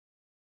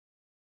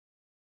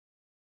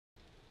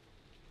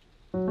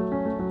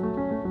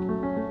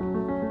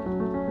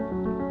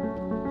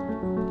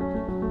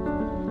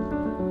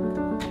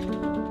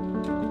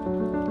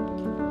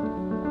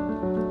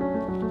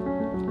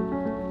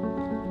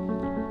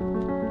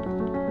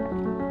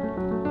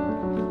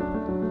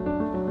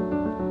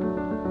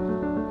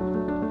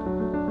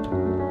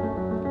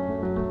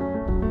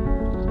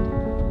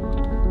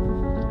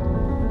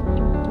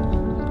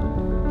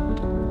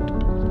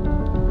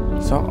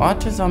So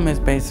autism is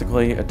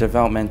basically a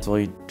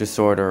developmentally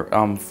disorder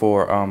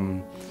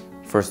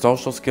for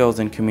social skills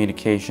and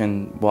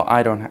communication. Well,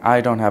 I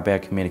don't have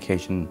bad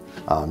communication.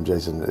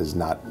 Jason is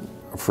not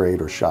afraid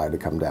or shy to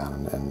come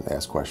down and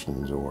ask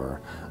questions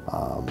or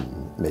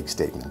make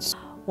statements.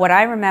 What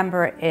I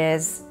remember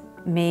is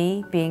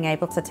me being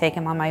able to take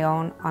him on my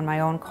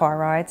own car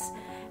rides,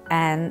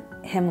 and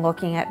him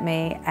looking at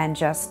me and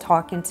just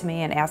talking to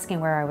me and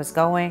asking where I was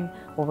going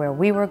or where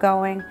we were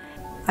going.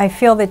 I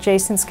feel that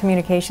Jason's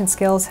communication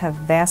skills have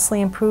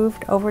vastly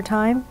improved over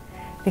time,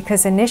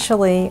 because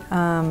initially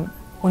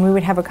when we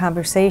would have a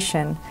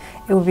conversation,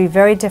 it would be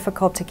very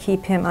difficult to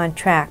keep him on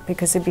track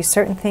because there'd be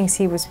certain things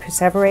he was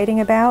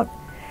perseverating about,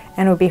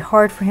 and it would be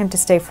hard for him to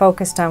stay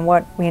focused on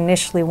what we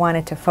initially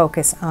wanted to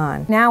focus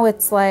on. Now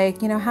it's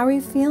like, you know, how are you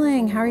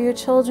feeling? How are your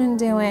children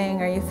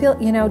doing? Are you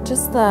you know,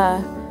 just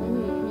the,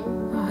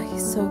 oh,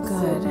 he's so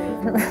good. I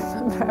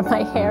remember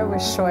my hair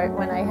was short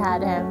when I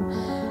had him,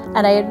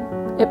 and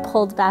it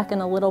pulled back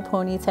in a little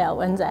ponytail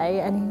one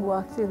day, and he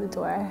walked through the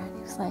door and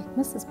he was like,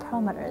 Mrs.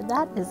 Perelmuter,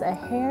 that is a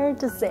hair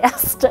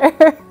disaster.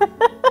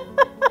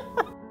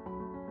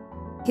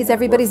 He's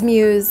everybody's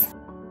muse.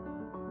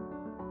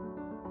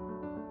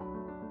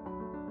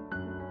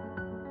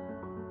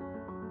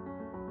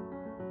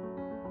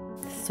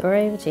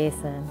 Story of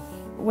Jason.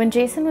 When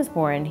Jason was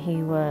born, he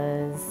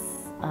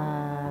was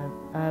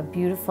a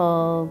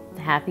beautiful,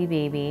 happy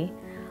baby.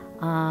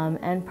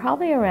 And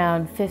probably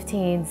around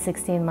 15,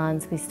 16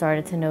 months, we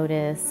started to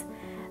notice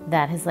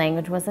that his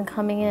language wasn't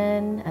coming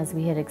in as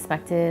we had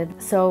expected.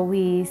 So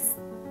we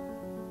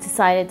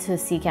decided to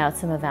seek out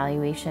some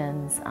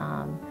evaluations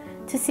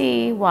to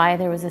see why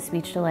there was a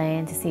speech delay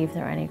and to see if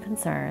there were any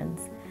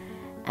concerns.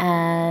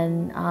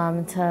 And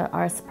to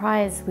our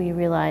surprise, we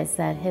realized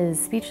that his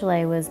speech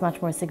delay was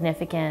much more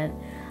significant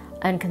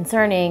and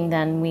concerning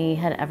than we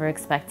had ever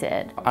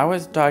expected. I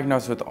was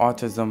diagnosed with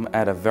autism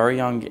at a very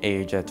young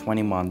age, at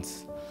 20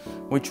 months,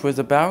 which was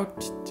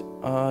about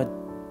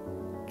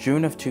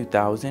June of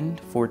 2000,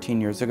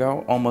 14 years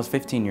ago, almost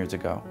 15 years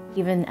ago.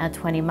 Even at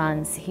 20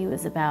 months, he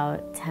was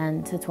about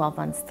 10 to 12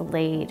 months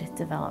delayed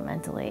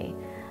developmentally,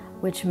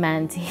 which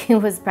meant he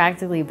was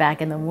practically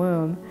back in the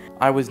womb.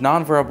 I was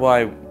nonverbal.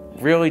 I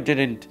really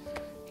didn't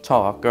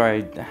talk, or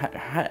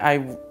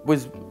I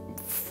was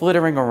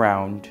flittering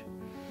around.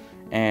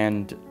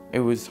 And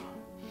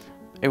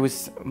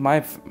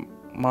my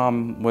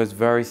mom was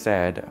very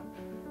sad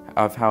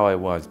of how I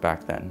was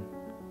back then.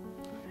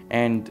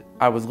 And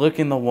I was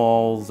licking the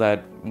walls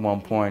at one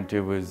point.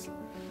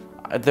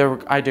 I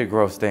did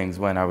gross things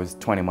when I was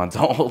 20 months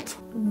old.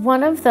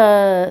 One of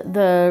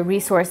the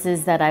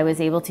resources that I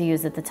was able to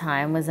use at the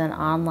time was an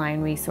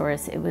online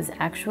resource. It was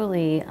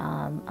actually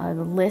a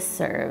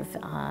listserv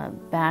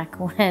back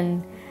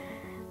when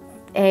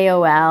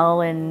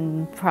AOL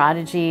and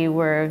Prodigy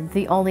were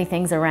the only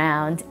things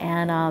around,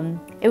 and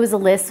it was a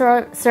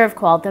listserv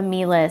called the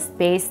Me List,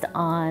 based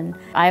on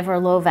Ivor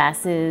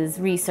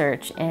Lovaas's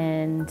research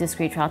in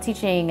discrete trial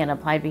teaching and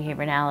applied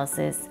behavior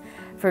analysis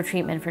for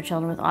treatment for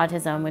children with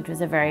autism, which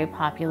was a very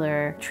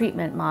popular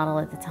treatment model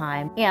at the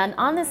time. And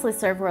on this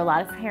listserv were a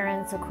lot of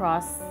parents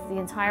across the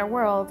entire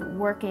world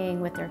working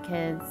with their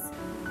kids.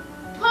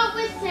 Put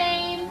with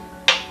same.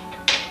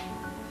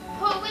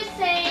 Put with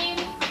same.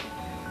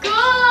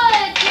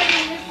 Good,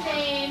 putting the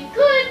same.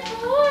 Good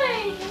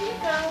boy. Here you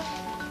go.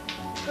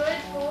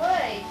 Good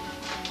boy.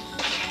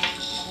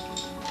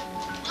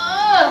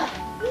 Ugh.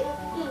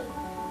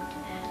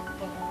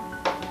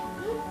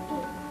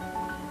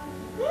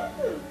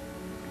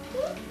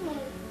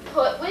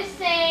 Put with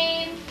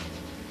same.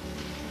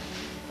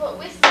 Put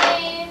with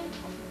same.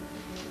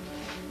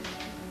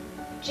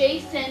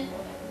 Jason.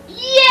 Yay!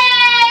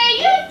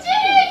 You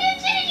did it! You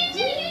did it! You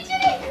did it! You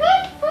did it!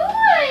 Good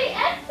boy!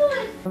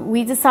 Excellent!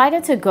 We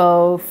decided to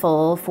go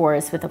full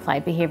force with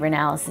applied behavior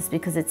analysis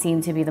because it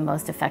seemed to be the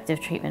most effective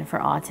treatment for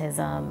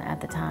autism at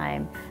the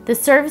time. The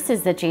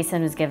services that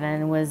Jason was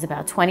given was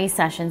about 20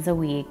 sessions a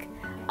week,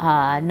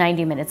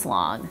 90 minutes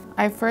long.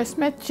 I first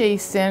met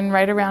Jason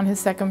right around his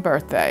second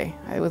birthday.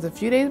 It was a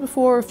few days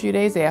before, a few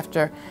days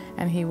after,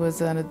 and he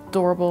was an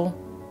adorable,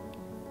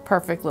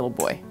 perfect little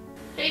boy.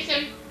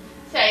 Jason,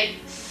 say.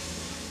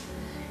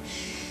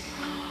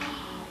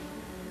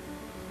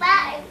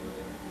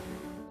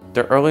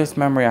 The earliest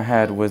memory I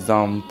had was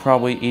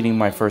probably eating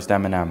my first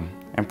M&M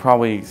and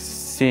probably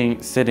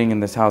sitting in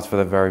this house for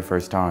the very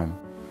first time.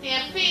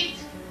 Stamp feet.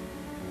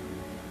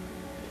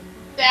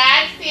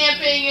 That's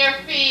stamping your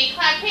feet.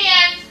 Clap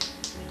hands.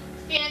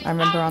 Stand I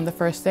remember on the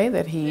first day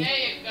that he There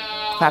you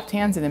go. clapped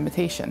hands in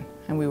invitation,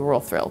 and we were all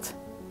thrilled.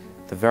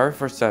 The very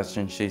first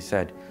session, she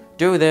said,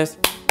 "Do this,"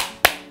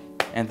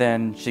 and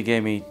then she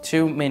gave me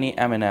 2 mini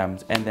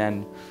M&Ms, and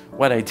then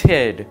what I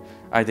did.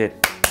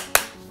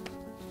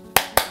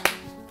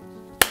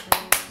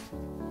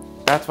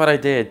 That's what I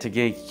did to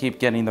keep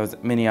getting those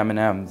mini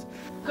M&Ms.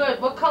 Good.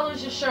 What color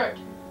is your shirt?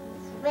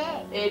 It's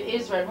red. It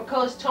is red. What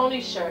color is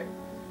Tony's shirt?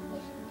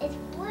 It's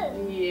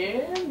blue.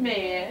 Yeah,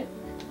 man.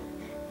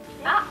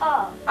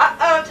 Uh-oh.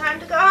 Uh-oh, time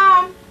to go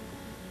home.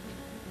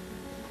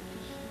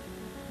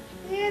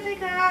 Here they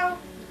go.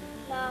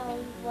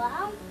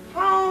 Wow.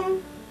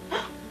 Home.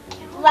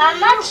 One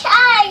more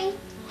time.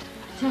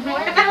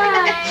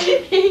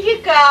 Here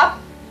you go.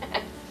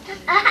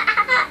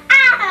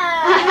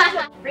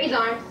 Freeze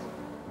arms.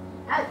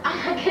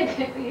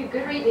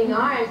 Good reading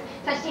arms.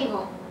 Touch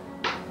table.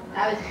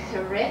 That was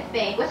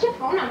terrific. What's your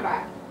phone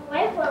number?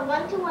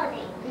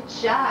 141-218. Good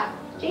job.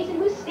 Jason,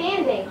 who's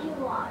standing?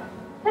 You are.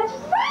 That's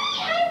right.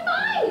 High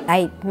five.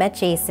 I met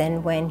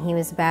Jason when he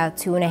was about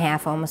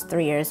 2.5, almost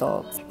 3 years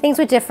old. Things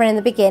were different in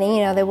the beginning,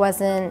 you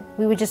know,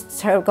 we were just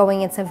start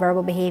going into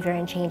verbal behavior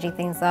and changing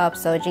things up.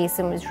 So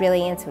Jason was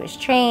really into his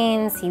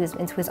trains, he was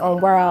into his own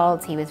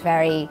world, he was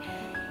very,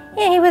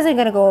 he wasn't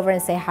gonna go over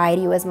and say hi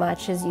to you as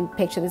much as you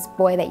picture this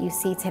boy that you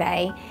see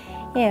today.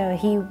 You know,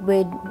 he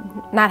would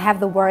not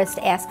have the words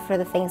to ask for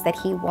the things that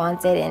he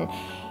wanted, and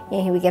you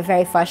know, he would get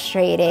very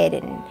frustrated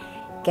and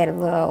get a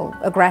little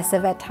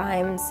aggressive at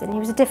times, and he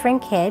was a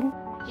different kid.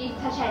 Jeez,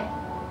 touch head.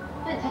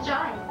 Touch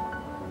eyes.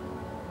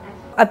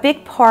 A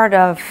big part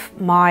of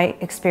my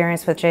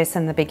experience with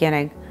Jason in the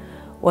beginning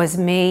was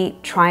me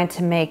trying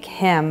to make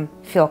him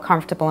feel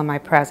comfortable in my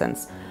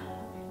presence,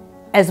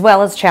 as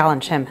well as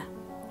challenge him,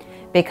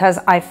 because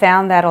I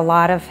found that a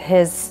lot of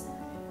his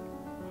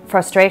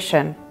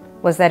frustration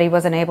was that he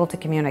wasn't able to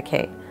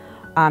communicate.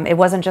 It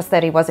wasn't just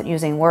that he wasn't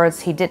using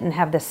words, he didn't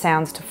have the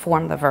sounds to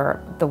form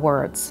the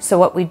words. So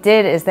what we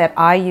did is that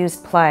I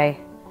used play,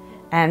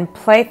 and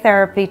play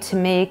therapy to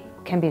me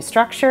can be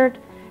structured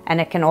and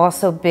it can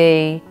also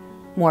be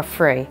more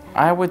free.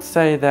 I would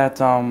say that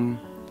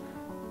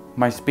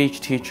my speech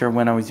teacher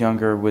when I was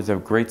younger was a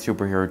great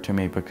superhero to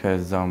me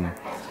because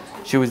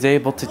she was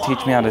able to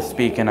teach me how to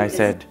speak, and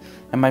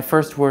my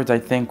first words I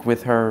think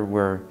with her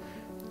were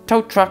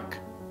tow truck.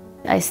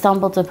 I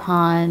stumbled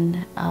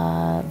upon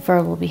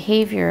verbal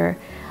behavior,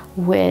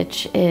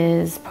 which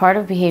is part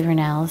of behavior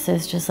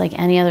analysis, just like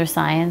any other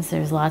science.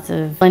 There's lots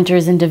of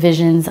splinters and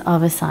divisions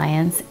of a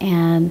science,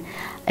 and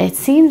it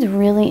seemed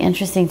really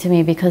interesting to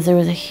me because there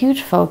was a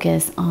huge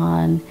focus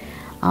on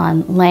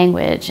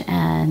language,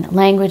 and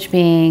language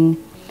being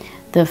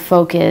the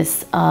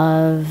focus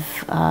of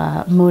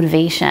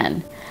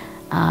motivation.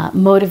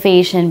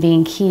 Motivation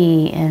being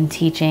key in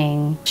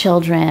teaching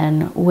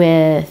children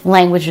with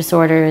language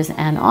disorders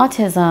and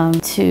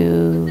autism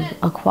to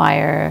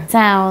acquire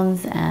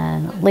sounds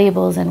and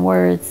labels and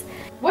words.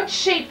 What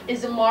shape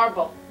is a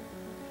marble?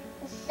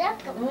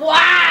 Circle.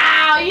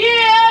 Wow,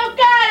 you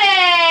got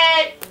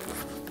it!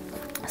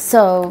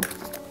 So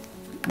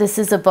this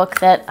is a book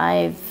that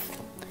I've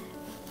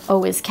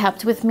always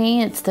kept with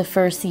me. It's the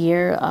first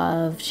year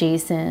of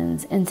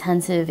Jason's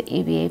intensive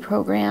ABA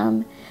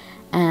program,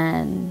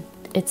 and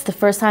it's the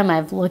first time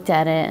I've looked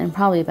at it in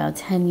probably about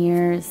 10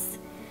 years,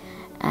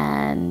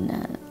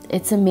 and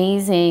it's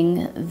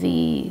amazing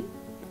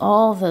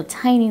all the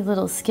tiny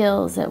little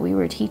skills that we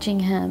were teaching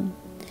him.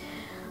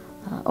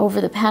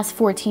 Over the past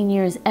 14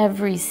 years,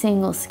 every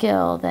single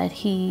skill that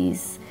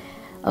he's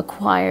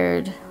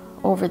acquired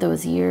over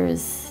those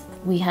years,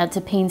 we had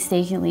to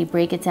painstakingly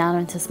break it down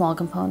into small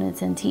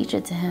components and teach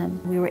it to him.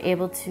 We were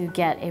able to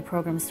get a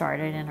program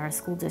started in our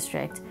school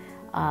district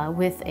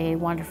with a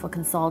wonderful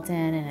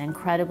consultant and an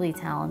incredibly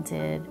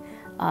talented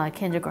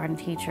kindergarten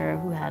teacher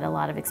who had a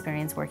lot of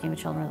experience working with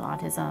children with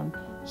autism.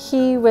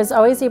 He was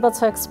always able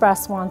to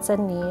express wants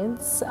and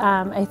needs.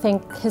 I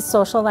think his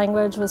social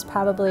language was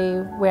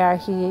probably where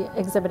he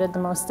exhibited the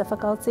most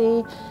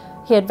difficulty.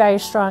 He had very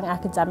strong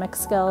academic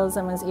skills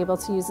and was able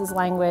to use his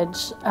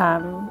language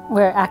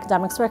where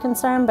academics were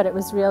concerned, but it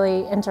was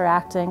really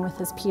interacting with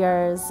his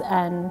peers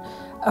and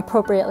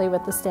appropriately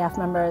with the staff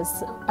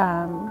members,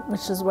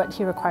 which is what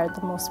he required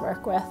the most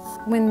work with.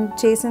 When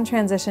Jason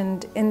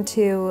transitioned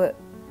into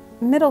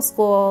middle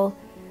school,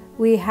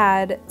 we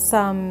had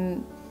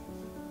some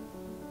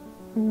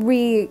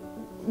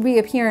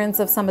reappearance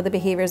of some of the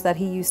behaviors that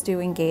he used to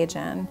engage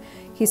in.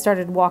 He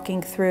started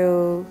walking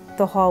through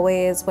the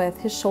hallways with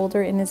his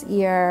shoulder in his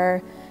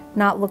ear,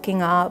 not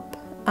looking up.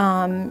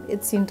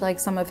 It seemed like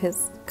some of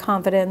his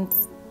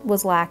confidence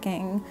was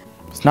lacking.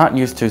 I was not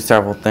used to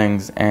several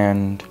things,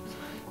 and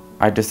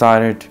I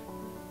decided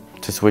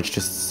to switch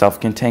to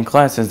self-contained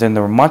classes, and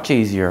they were much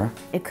easier.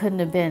 It couldn't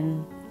have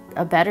been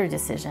a better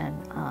decision.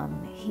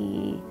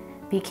 He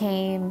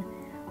became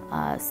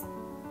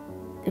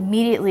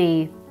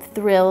immediately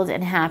thrilled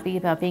and happy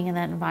about being in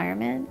that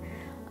environment.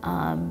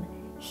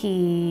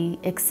 He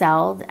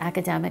excelled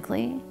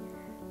academically.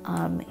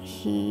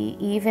 He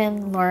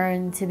even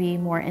learned to be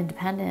more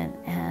independent,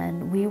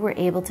 and we were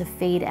able to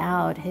fade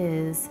out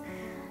his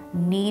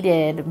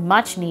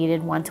much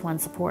needed one-to-one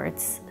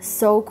supports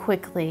so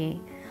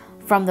quickly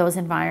from those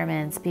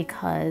environments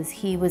because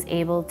he was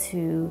able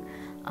to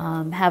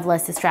have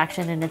less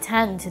distraction and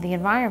attend to the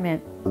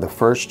environment. The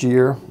first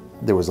year,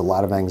 there was a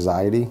lot of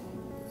anxiety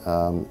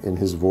in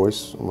his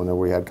voice whenever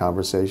we had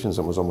conversations.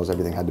 It was almost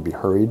everything had to be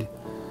hurried,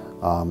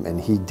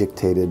 and he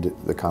dictated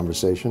the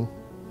conversation,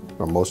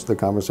 or most of the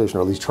conversation,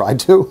 or at least tried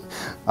to.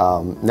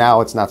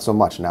 Now it's not so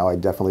much. Now I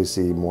definitely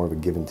see more of a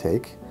give and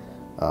take,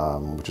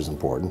 which is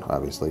important,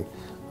 obviously,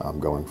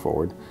 going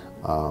forward.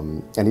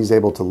 And he's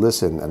able to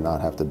listen and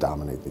not have to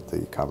dominate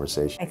the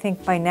conversation. I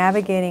think by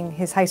navigating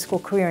his high school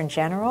career in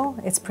general,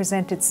 it's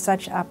presented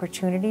such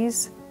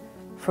opportunities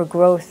for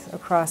growth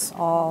across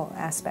all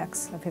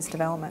aspects of his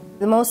development.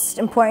 The most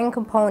important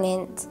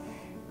component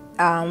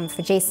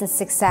for Jason's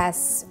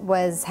success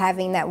was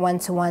having that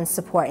one-to-one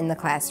support in the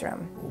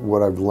classroom.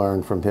 What I've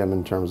learned from him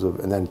in terms of,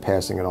 and then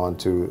passing it on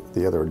to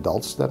the other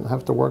adults that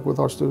have to work with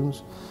our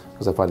students,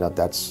 because I find out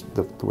that's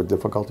the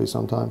difficulty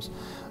sometimes.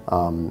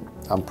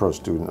 I'm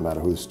pro-student no matter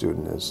who the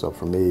student is, so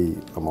for me,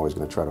 I'm always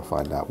going to try to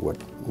find out what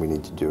we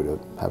need to do to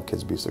have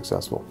kids be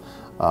successful.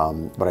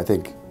 But I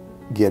think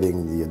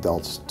getting the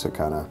adults to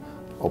kind of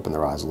open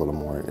their eyes a little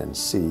more and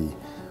see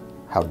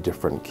how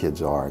different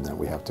kids are, and that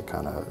we have to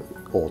kind of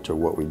alter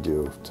what we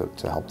do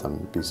to help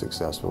them be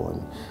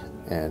successful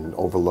and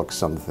overlook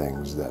some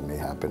things that may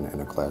happen in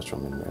a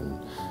classroom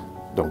and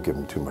don't give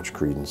them too much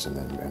credence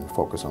and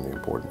focus on the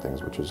important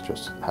things, which is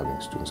just having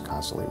students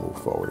constantly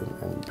move forward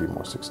and be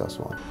more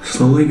successful.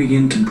 Slowly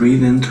begin to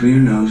breathe in through your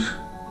nose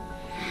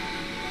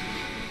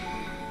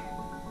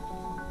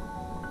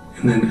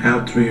and then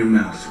out through your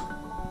mouth.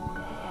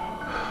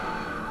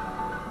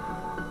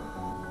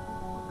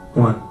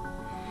 1.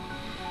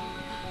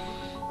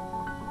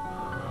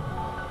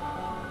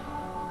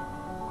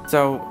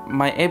 So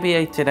my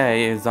ABA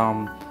today is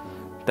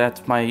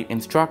that my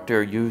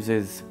instructor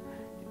uses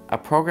a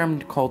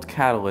program called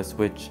Catalyst,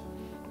 which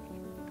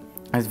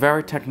is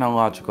very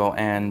technological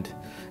and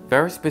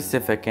very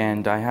specific,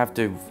 and I have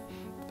to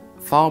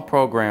follow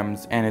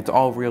programs, and it's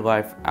all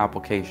real-life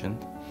application.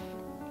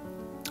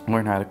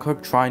 Learn how to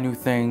cook, try new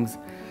things,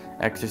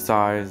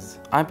 exercise.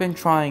 I've been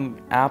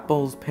trying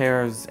apples,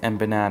 pears, and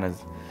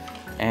bananas,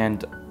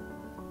 and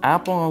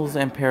apples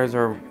and pears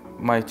are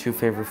my 2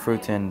 favorite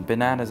fruits, and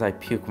bananas I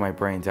puke my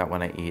brains out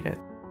when I eat it.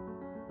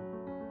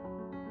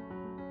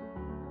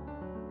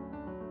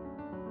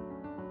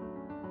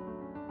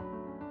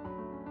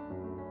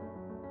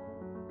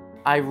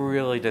 I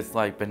really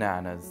dislike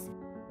bananas.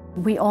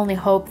 We only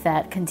hope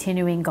that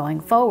continuing going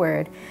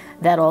forward,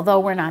 that although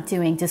we're not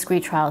doing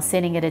discrete trials,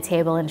 sitting at a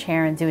table and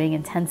chair and doing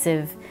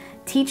intensive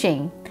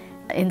teaching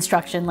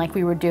instruction like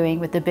we were doing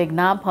with the big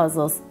knob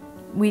puzzles,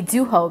 we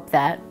do hope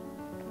that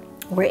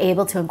we're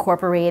able to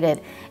incorporate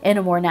it in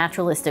a more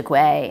naturalistic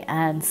way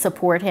and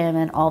support him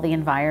in all the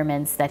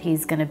environments that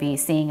he's going to be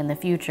seeing in the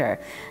future,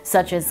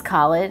 such as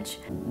college,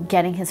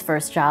 getting his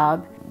first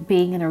job,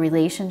 being in a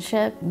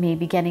relationship,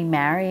 maybe getting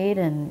married,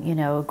 and, you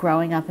know,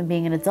 growing up and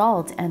being an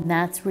adult. And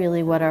that's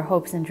really what our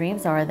hopes and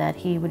dreams are, that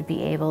he would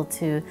be able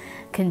to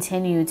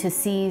continue to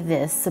see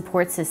this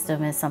support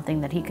system as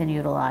something that he can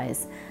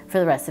utilize for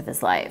the rest of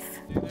his life.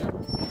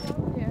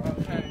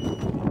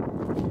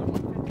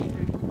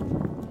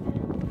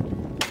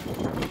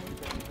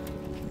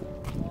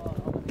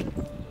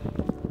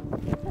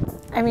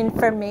 I mean,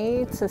 for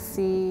me to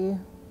see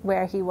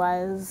where he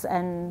was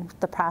and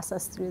the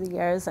process through the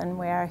years and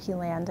where he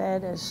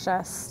landed is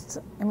just,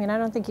 I mean, I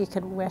don't think you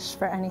could wish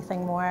for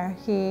anything more.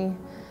 He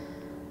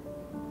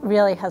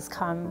really has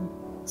come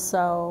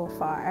so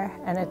far,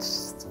 and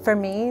it's, for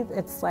me,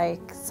 it's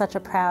like such a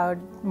proud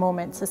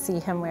moment to see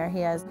him where he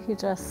is. He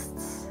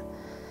just,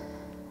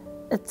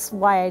 it's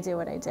why I do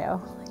what I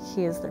do.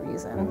 He is the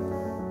reason.